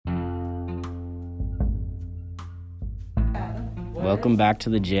Welcome back to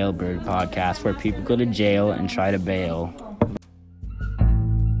the Jailbird podcast, where people go to jail and try to bail.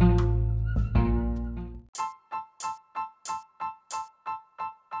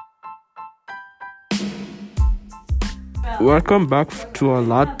 Welcome back to our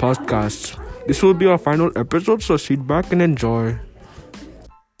last podcast. This will be our final episode, so sit back and enjoy.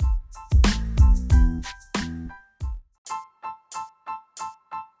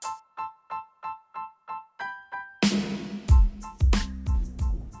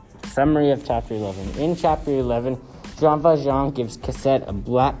 Summary of Chapter 11. In Chapter 11, Jean Valjean gives Cosette a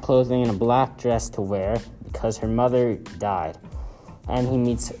black clothing and a black dress to wear because her mother died, and he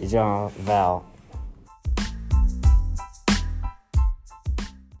meets Jean Val.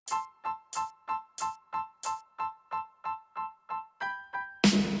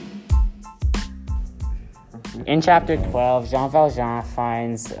 In Chapter 12, Jean Valjean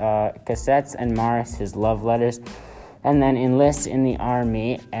finds Cosette's and Marius' love letters and then enlists in the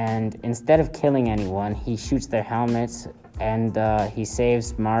army, and instead of killing anyone, he shoots their helmets and he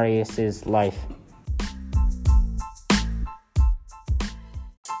saves Marius' life.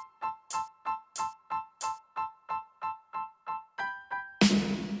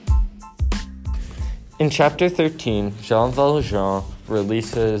 In Chapter 13, Jean Valjean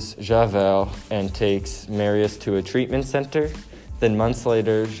releases Javert and takes Marius to a treatment center. Then months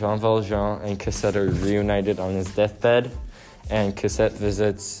later, Jean Valjean and Cosette are reunited on his deathbed, and Cosette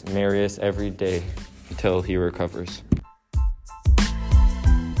visits Marius every day until he recovers.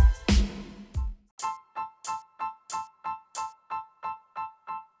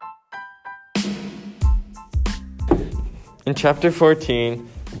 In Chapter 14,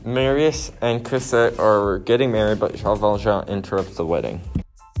 Marius and Cosette are getting married, but Jean Valjean interrupts the wedding.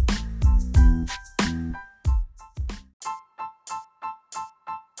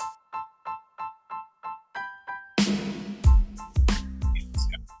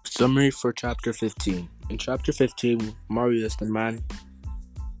 Summary for Chapter 15. In Chapter 15, Marius, the man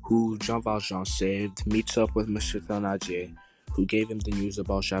who Jean Valjean saved, meets up with Monsieur Thénardier, who gave him the news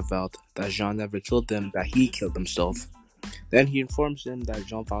about Javert, that Jean never killed him, that he killed himself. Then he informs him that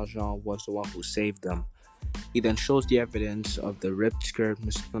Jean Valjean was the one who saved them. He then shows the evidence of the ripped skirt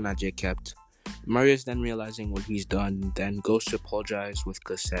Monsieur Thénardier kept. Marius, then realizing what he's done, then goes to apologize with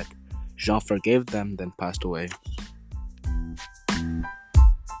Cosette. Jean forgave them, then passed away.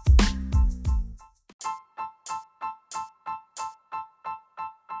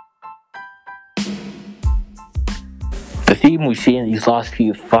 The theme we see in these last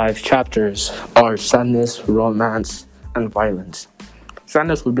five chapters are sadness, romance, and violence.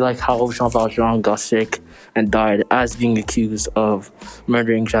 Sadness would be like how Jean Valjean got sick and died as being accused of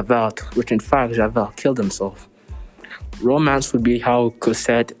murdering Javert, which in fact Javert killed himself. Romance would be how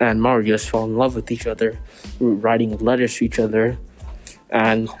Cosette and Marius fall in love with each other, writing letters to each other,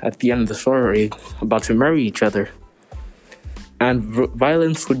 and at the end of the story, about to marry each other. And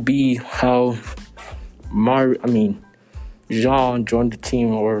violence would be how Jean joined the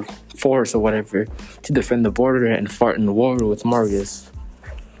team or force or whatever to defend the border and fought in the war with Marius,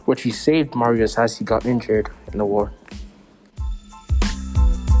 which he saved Marius as he got injured in the war.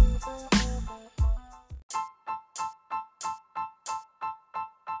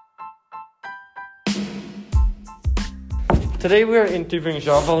 Today we are interviewing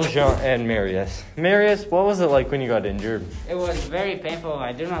Jean Valjean and Marius. Marius, what was it like when you got injured? It was very painful.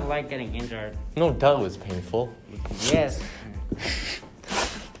 I do not like getting injured. No doubt it was painful. Yes.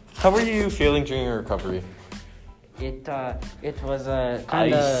 How were you feeling during your recovery? It was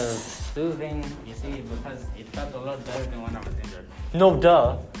kind of soothing, you see, because it felt a lot better than when I was injured. No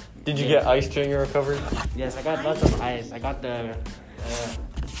duh. Did you get ice during your recovery? Yes, I got lots of ice. I got the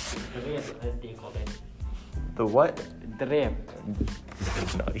they call it. The what? Drip.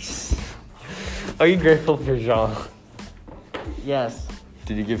 Nice. Are you grateful for Jean? Yes.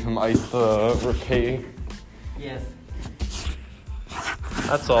 Did you give him ice to repay? Yes.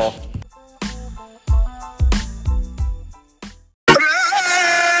 That's all.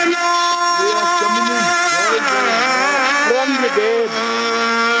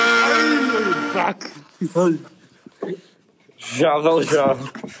 Jean Valjean,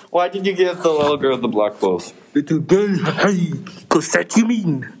 why did you give the little girl the black clothes? Little girl, hey, Cosette, you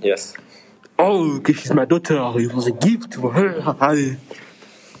mean? Yes. Oh, because she's my daughter. It was a gift to her.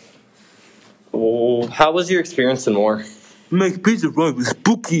 Oh, how was your experience in war? My experience was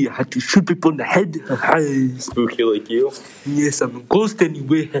spooky. I had to shoot people in the head. Spooky like you? Yes, I'm a ghost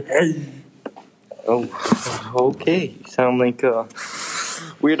anyway. Oh, okay. You sound like a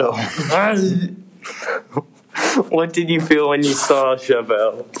weirdo. What did you feel when you saw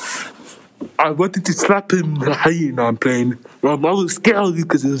Javert? I wanted to slap him. Hey, no, I'm playing. I was scared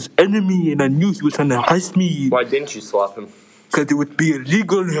because it was enemy and I knew he was trying to heist me. Why didn't you slap him? Because it would be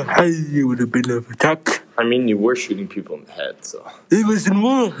illegal. Hey, it would have been an attack. I mean, you were shooting people in the head, so. It was in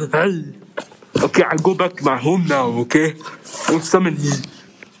war. Hey. Okay, I go back to my home now, okay? Don't summon me.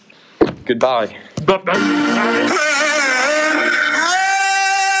 Goodbye. Bye-bye.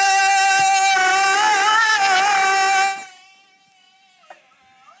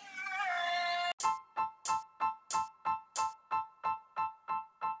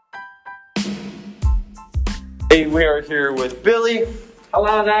 Hey, we are here with Billy.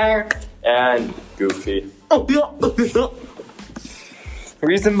 Hello there. And Goofy. Oh, yeah. The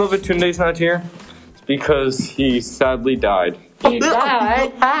reason Babatunde's not here is because he sadly died. You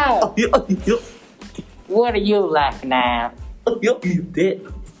died? How? What are you laughing at? You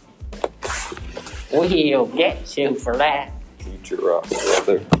did. We'll get you for that. You giraffe,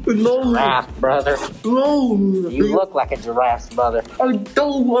 brother. No. Giraffe, brother. No. You look like a giraffe, brother. I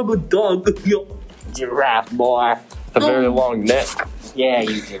don't want a dog. Giraffe, boy. A very long neck. Yeah,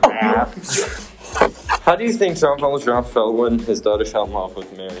 you giraffe. How do you think Jean Valjean felt when his daughter fell in love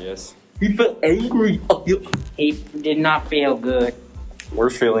with Marius? He felt angry. He did not feel good. We're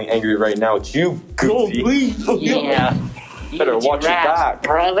feeling angry right now. It's you, No, Goofy. please. Yeah. Better watch your back.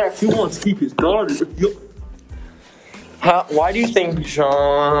 brother. He wants to keep his daughter. Why do you think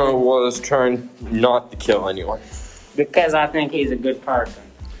Jean was trying not to kill anyone? Because I think he's a good person.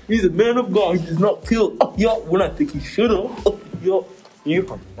 He's a man of God. He does not kill. When I think he should have. You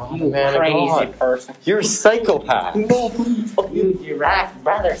are not a You man crazy of God. person. You're a psychopath. No, please. You giraffe,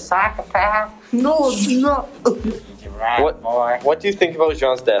 brother, psychopath. No, it's not. Giraffe, boy. What do you think about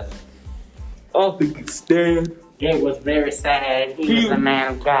Jean's death? I think it's sad. It was very sad. He was a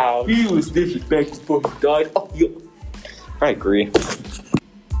man of God. He was disrespected before he died. I agree.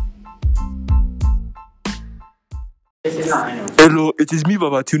 This is not anyone. Hello, it is me,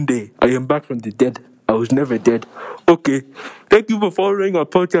 Babatunde. I am back from the dead. I was never dead. Okay, thank you for following our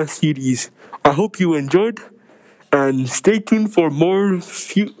podcast series. I hope you enjoyed, and stay tuned for more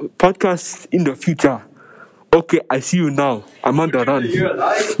podcasts in the future. Okay, I see you now. I'm on the run.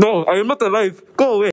 No, I am not alive. Go away.